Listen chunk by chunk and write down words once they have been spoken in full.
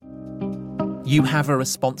You have a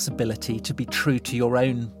responsibility to be true to your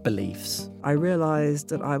own beliefs. I realised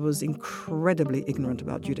that I was incredibly ignorant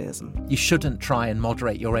about Judaism. You shouldn't try and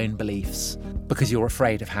moderate your own beliefs because you're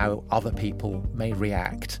afraid of how other people may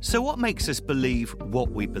react. So what makes us believe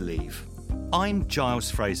what we believe? I'm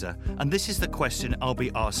Giles Fraser, and this is the question I'll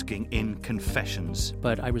be asking in Confessions.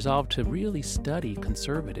 But I resolved to really study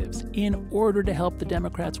conservatives in order to help the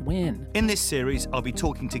Democrats win. In this series, I'll be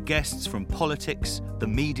talking to guests from politics, the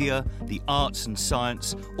media, the arts and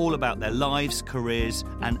science, all about their lives, careers,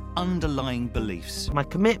 and underlying beliefs. My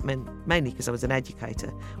commitment, mainly because I was an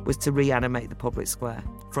educator, was to reanimate the public square.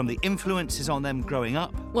 From the influences on them growing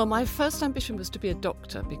up. Well, my first ambition was to be a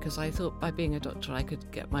doctor because I thought by being a doctor I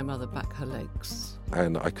could get my mother back her legs.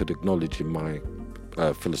 And I could acknowledge in my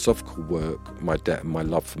philosophical work my debt and my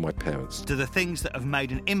love for my parents. To the things that have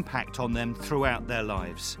made an impact on them throughout their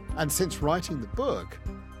lives. And since writing the book,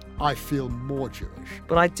 I feel more Jewish.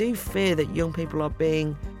 But I do fear that young people are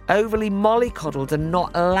being overly mollycoddled and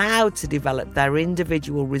not allowed to develop their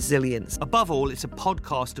individual resilience. Above all, it's a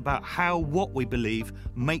podcast about how what we believe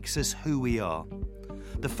makes us who we are.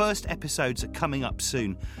 The first episodes are coming up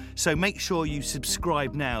soon, so make sure you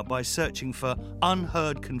subscribe now by searching for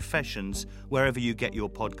UnHerd Confessions wherever you get your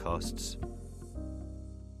podcasts.